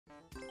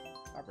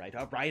Alright,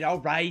 alright,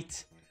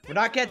 alright. We're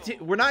not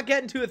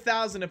getting to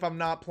 1,000 if I'm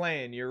not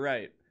playing, you're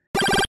right.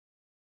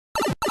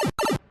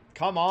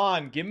 Come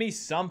on, give me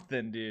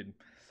something, dude.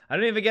 I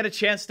don't even get a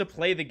chance to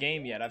play the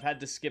game yet. I've had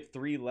to skip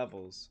 3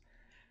 levels.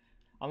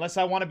 Unless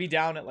I want to be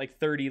down at like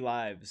 30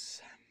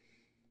 lives.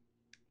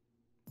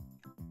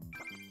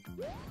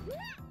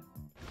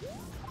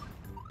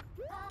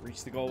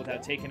 Reach the goal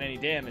without taking any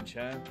damage,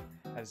 huh?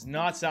 That does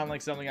not sound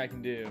like something I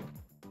can do.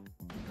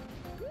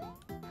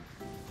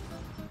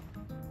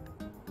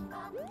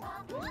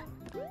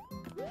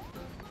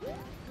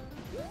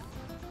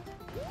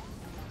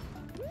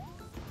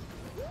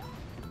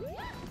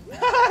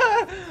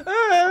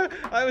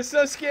 I was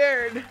so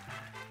scared.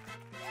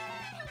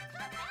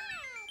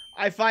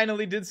 I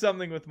finally did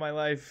something with my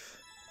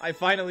life. I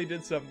finally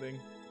did something.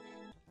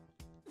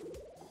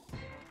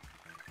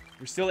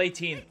 We're still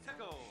 18th.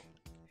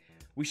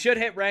 We should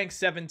hit rank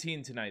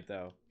 17 tonight,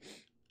 though.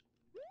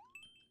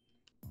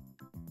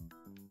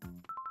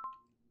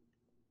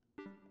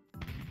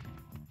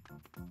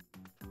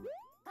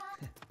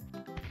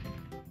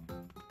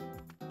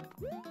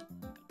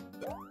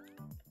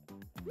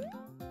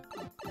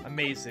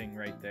 Amazing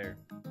right there.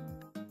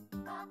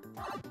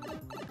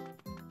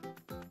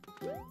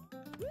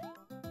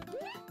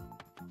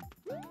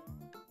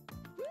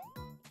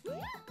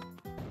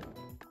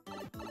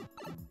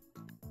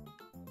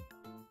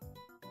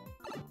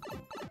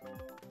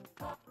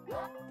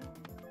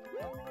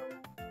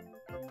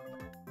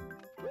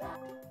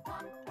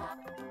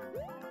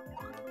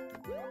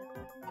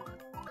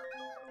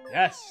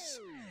 Yes!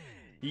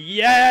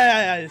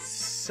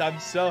 Yes! I'm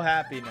so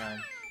happy now.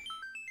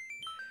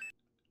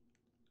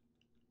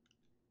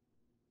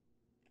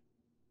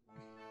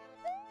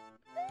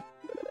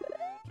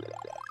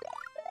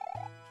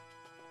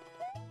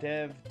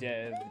 Dev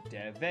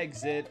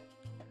exit.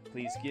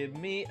 Please give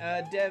me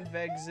a dev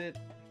exit.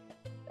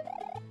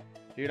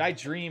 Dude, I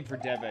dream for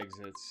dev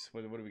exits.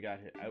 What do we got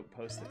here?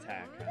 Outpost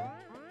attack, huh?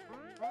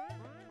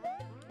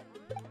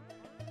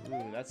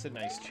 Ooh, that's a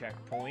nice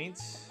checkpoint.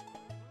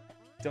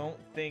 Don't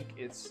think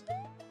it's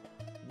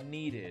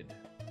needed.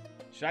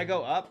 Should I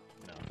go up?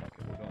 No, fuck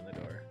it, we'll go in the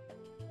door.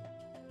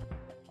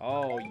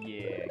 Oh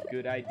yeah,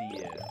 good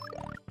idea.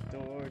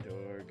 Door,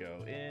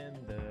 go in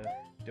the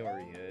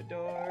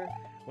door.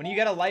 When you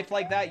get a life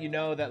like that, you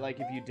know that like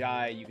if you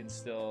die, you can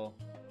still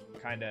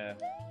kind of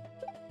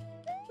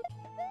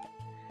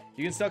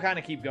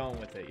keep going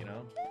with it, you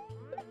know?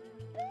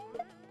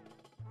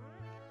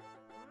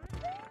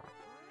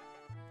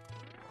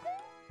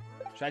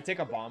 Should I take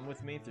a bomb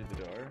with me through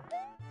the door?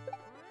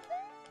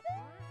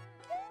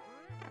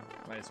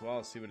 Might as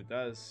well see what it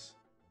does.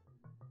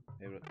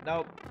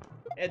 Nope.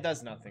 It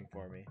does nothing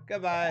for me.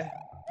 Goodbye.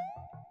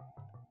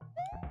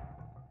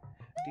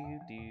 Do you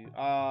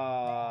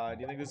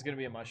think this is gonna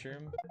be a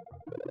mushroom?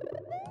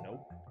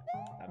 Nope.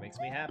 That makes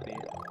me happy.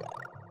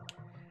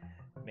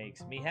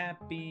 Makes me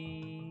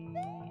happy.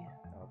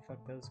 Oh,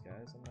 fuck those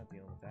guys. I'm not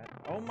dealing with that.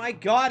 Oh my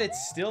god, it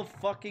still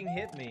fucking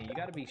hit me. You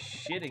gotta be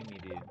shitting me,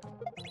 dude.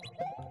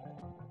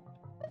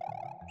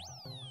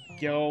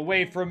 Go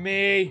away from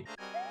me!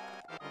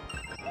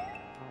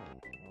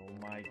 Oh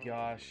my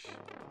gosh.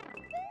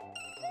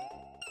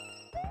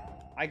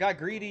 I got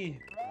greedy.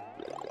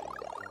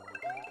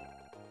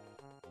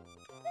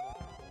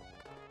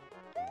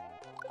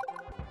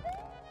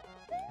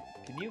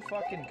 Can you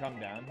fucking come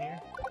down here?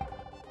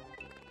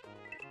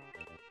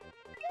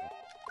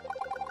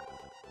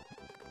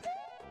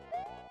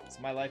 It's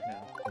my life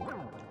now.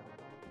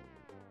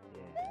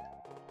 Yeah.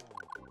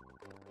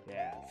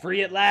 Yeah.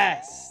 Free at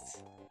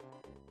last!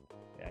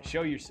 Yeah,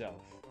 show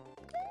yourself.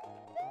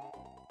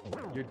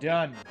 You're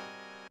done.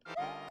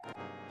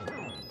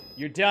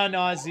 You're done,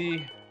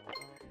 Ozzy.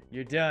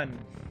 You're done.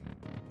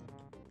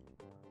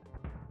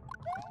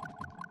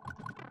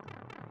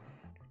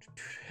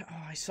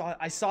 Oh,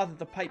 I saw that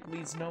the pipe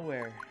leads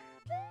nowhere.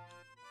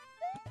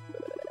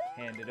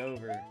 Hand it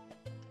over.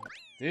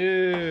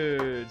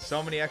 Dude,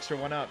 so many extra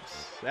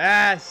 1-ups.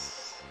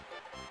 Yes!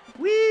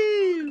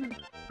 Woo!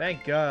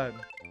 Thank God.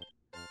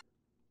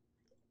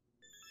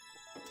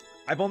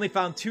 I've only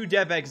found 2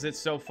 dev exits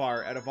so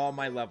far out of all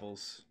my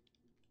levels.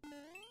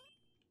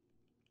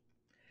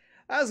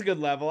 That was a good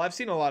level. I've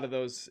seen a lot of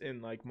those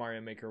in like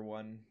Mario Maker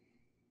 1.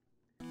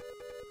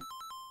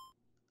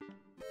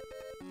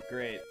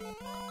 Great.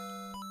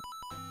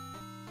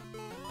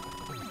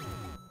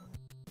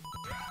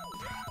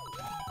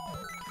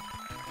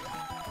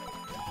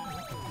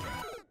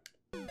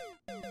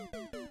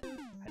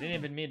 I didn't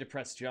even mean to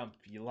press jump,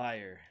 you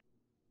liar.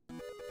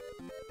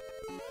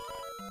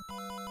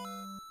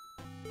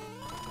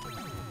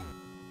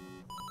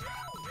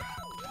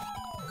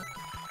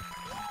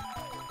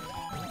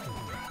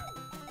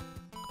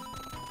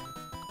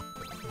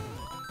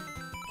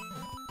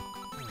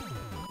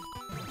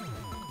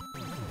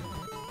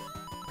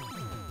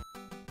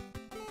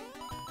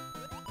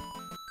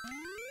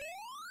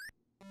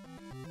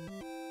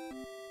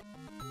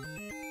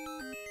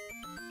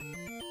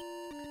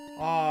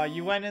 Aw,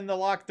 you went in the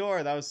locked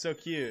door. That was so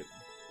cute.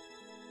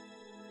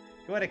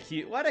 What a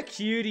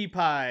cutie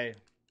pie.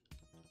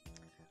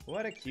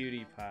 What a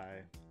cutie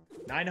pie.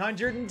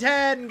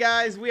 910,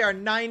 guys. We are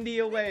 90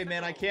 away,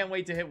 man. I can't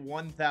wait to hit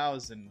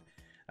 1,000.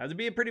 That would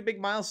be a pretty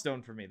big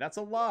milestone for me. That's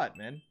a lot,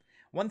 man.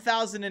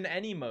 1,000 in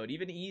any mode.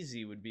 Even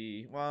easy would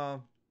be...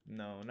 Well,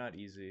 no, not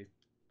easy.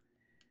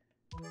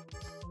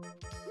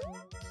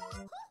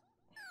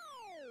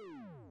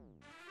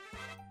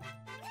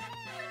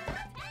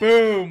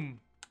 Boom!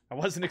 I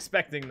wasn't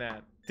expecting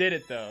that. Did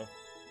it, though.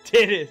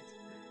 Did it!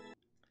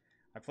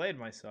 I played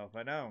myself,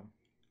 I know.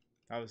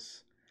 I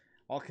was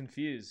all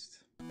confused.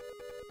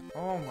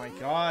 Oh my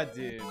god,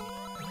 dude.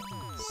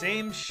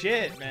 Same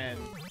shit, man.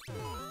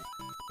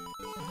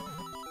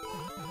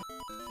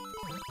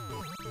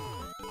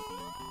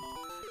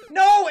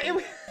 No!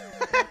 It...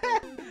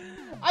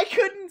 I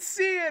couldn't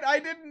see it! I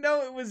didn't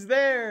know it was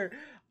there!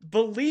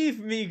 Believe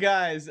me,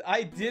 guys,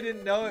 I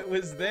didn't know it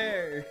was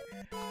there.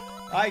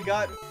 I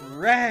got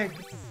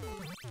wrecked.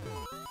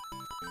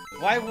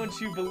 Why won't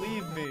you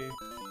believe me?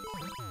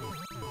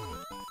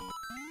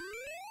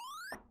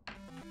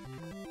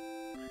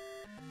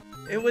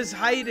 It was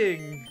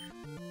hiding.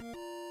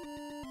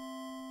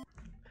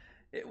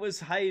 It was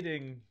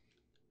hiding.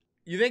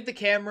 You think the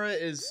camera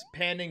is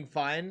panning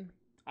fine?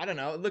 I don't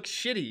know. It looks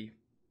shitty.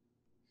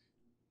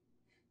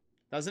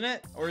 Doesn't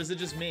it? Or is it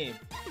just me?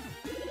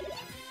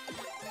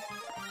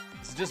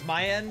 Is it just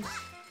my end?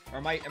 Or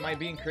am I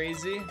being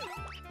crazy?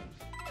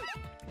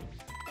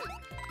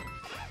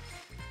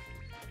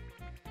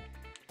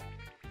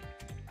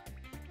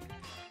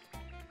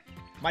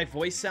 My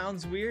voice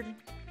sounds weird?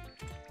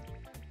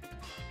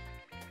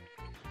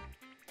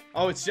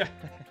 Oh, it's just...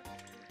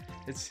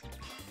 it's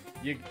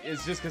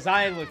just because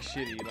I look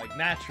shitty, like,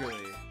 naturally.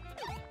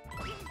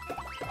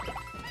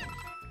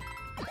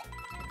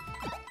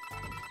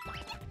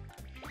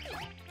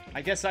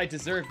 I guess I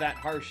deserve that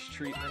harsh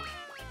treatment.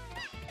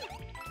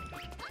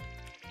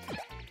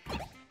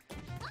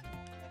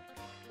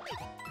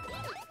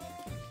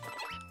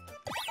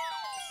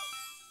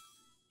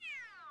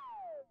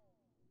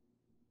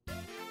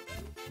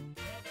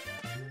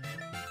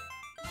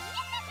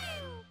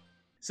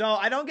 So,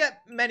 I don't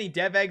get many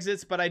dev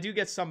exits, but I do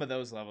get some of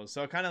those levels.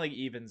 So, it kind of, like,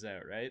 evens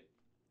out, right?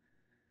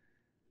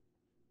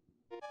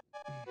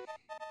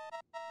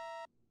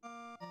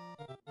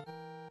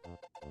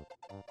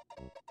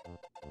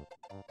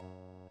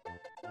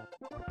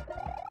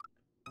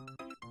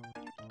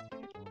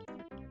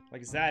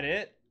 Like, is that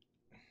it?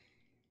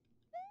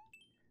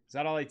 Is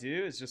that all I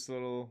do? It's just a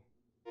little...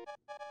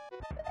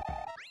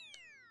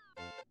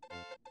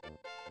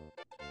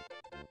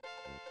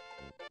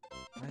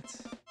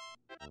 What?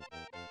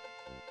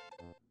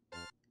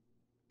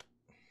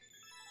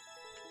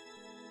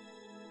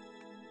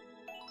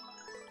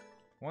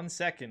 One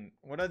second.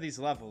 What are these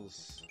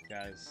levels,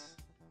 guys?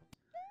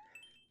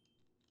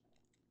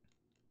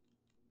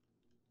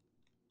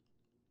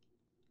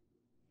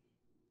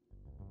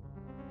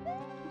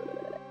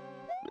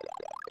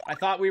 I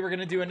thought we were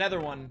gonna do another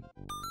one.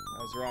 I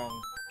was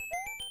wrong.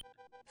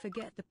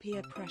 Forget the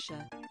peer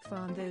pressure.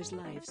 Farm those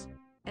lives.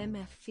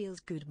 MF feels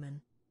good,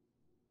 man.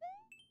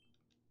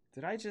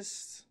 Did I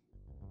just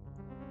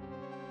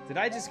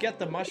get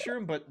the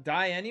mushroom but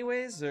die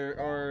anyways,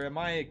 or am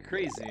I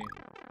crazy?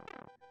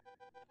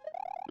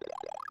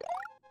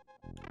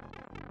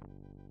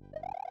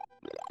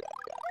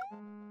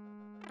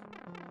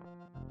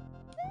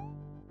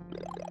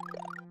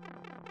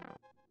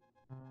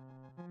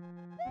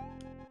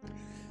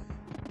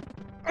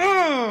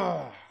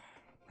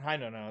 I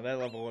don't know. That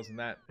level wasn't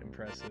that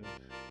impressive.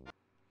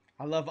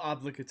 I love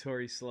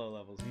obligatory slow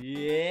levels.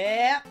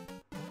 Yeah.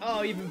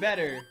 Oh, even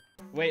better.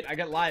 Wait, I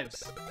got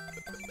lives.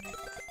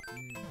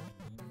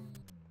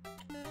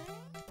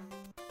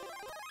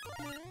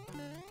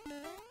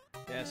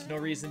 Yes, no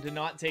reason to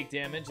not take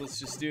damage. Let's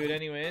just do it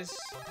anyways.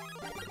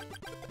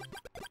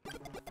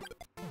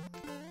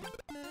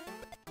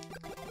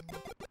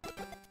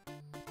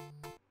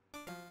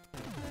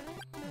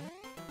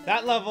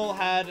 That level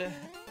had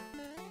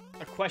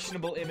a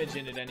questionable image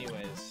in it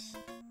anyways.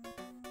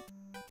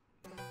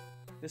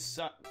 This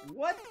sucks.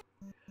 What?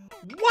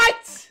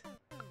 What?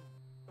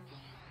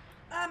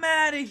 I'm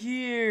out of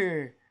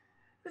here.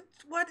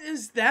 What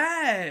is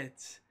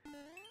that?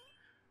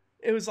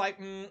 It was like,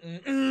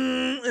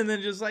 and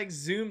then just like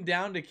zoomed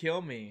down to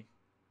kill me.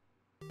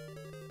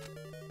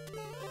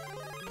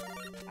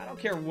 I don't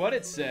care what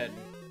it said.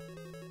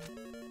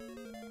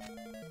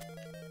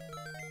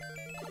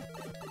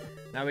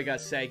 Now we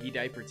got Saggy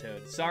Diaper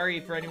Toad.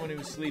 Sorry for anyone who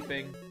was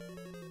sleeping.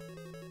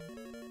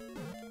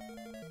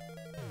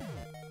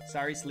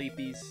 Sorry,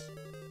 sleepies.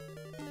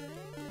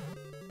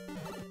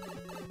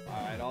 I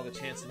had all the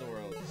chance in the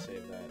world to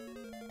save that.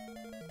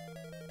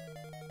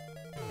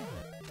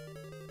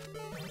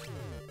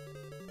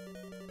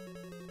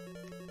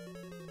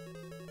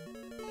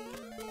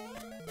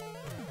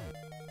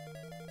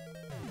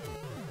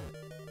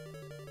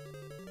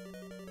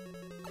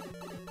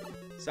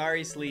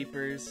 Sorry,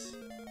 sleepers.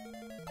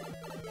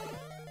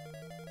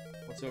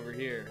 What's over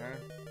here, huh?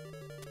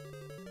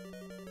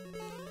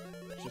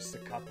 Just a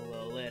couple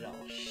of little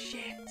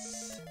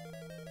shits.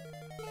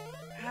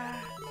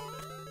 Ah.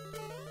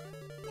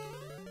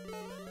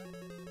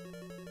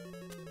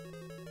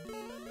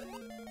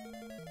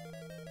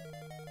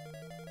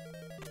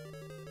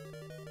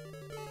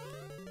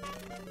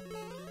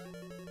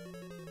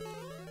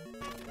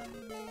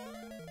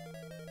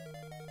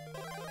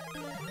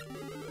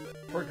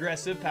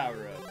 Progressive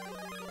power up.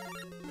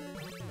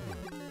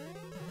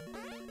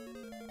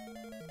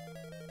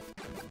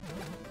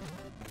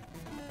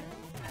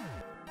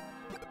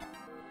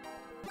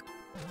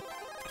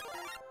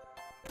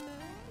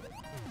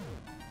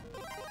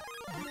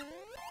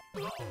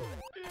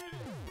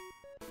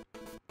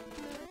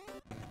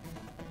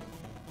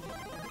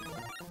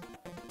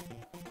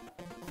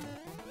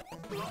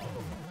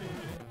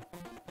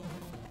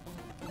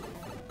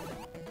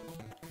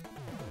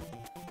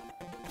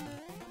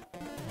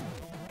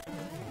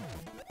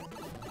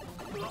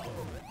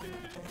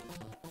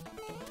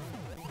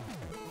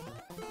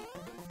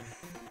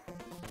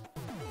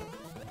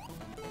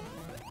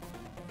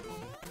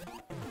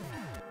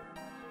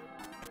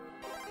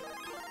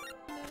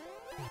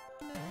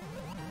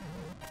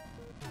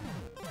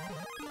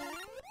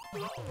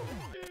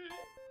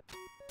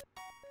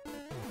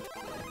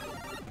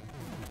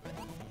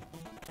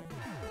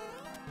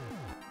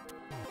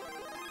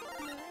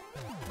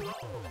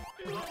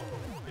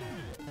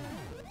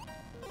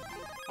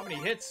 How many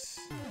hits?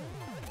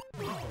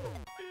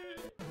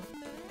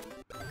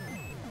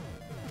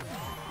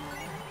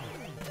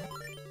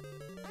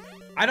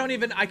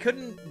 I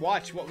couldn't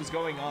watch what was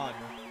going on.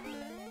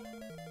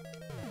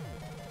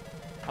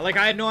 Like,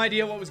 I had no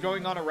idea what was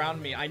going on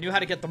around me. I knew how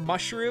to get the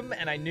mushroom,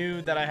 and I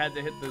knew that I had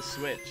to hit the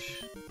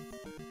switch.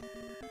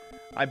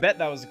 I bet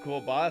that was a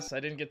cool boss. I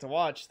didn't get to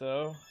watch,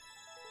 though.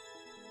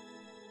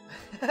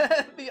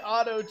 The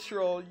auto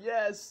troll,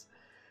 yes.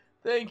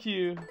 Thank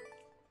you.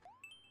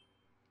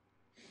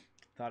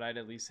 Thought I'd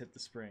at least hit the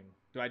spring.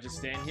 Do I just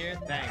stand here?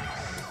 Thanks.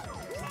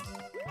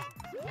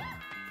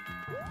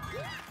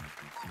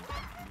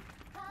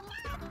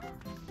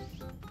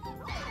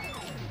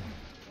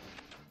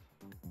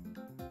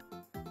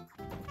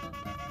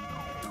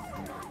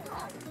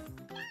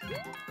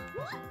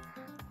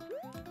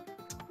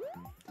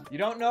 You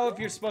don't know if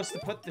you're supposed to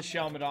put the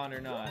helmet on or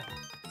not.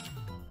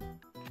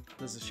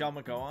 Does the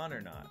helmet go on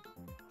or not?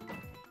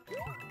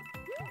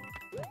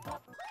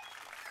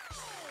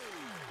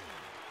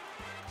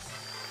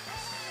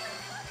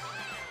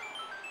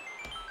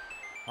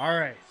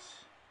 Alright.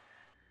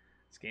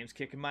 This game's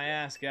kicking my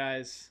ass,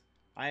 guys.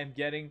 I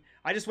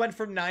just went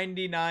from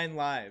 99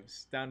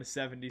 lives down to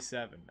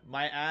 77.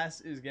 My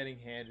ass is getting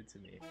handed to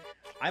me.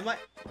 I might...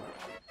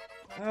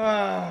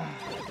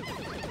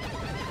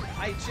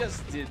 I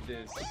just did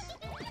this.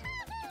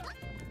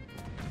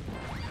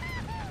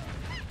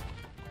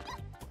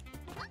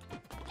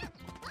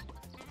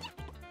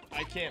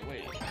 I can't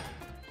wait.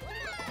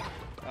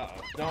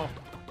 Uh-oh. Don't.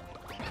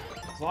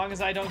 As long as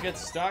I don't get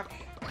stuck.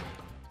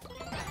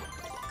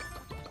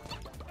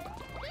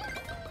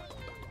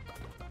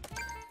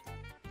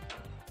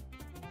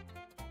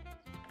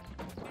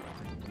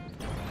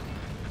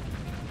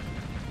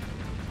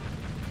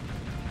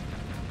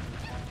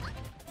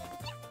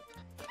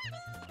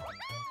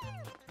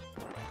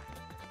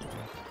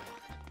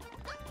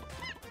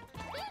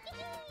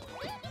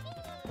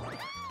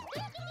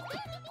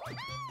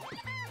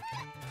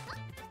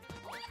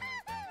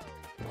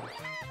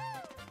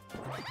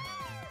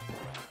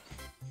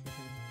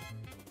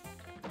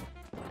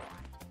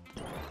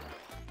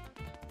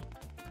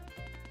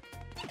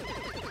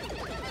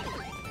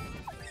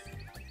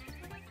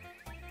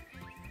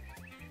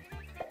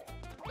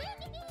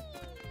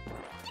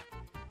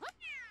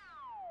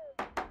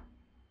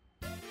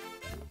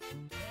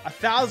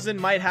 $1,000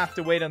 might have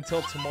to wait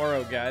until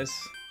tomorrow, guys.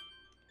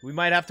 We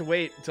might have to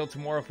wait until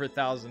tomorrow for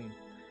 1,000.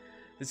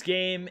 This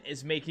game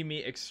is making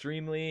me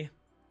extremely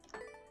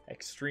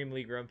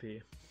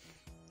grumpy.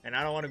 And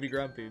I don't want to be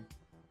grumpy.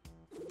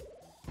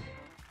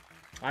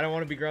 I don't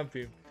want to be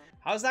grumpy.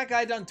 How's that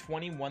guy done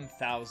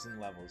 21,000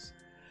 levels?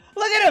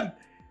 Look at him!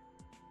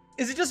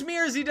 Is it just me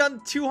or has he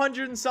done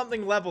 200 and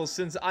something levels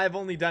since I've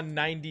only done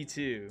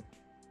 92?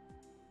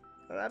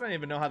 I don't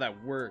even know how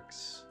that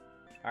works.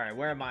 Alright,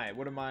 where am I?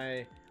 What am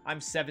I? I'm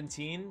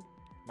 17.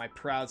 My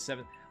proud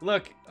 7.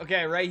 Look,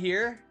 okay, right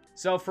here.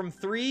 So from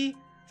three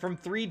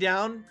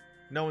down,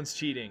 no one's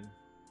cheating.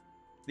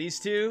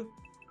 These two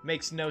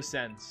makes no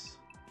sense.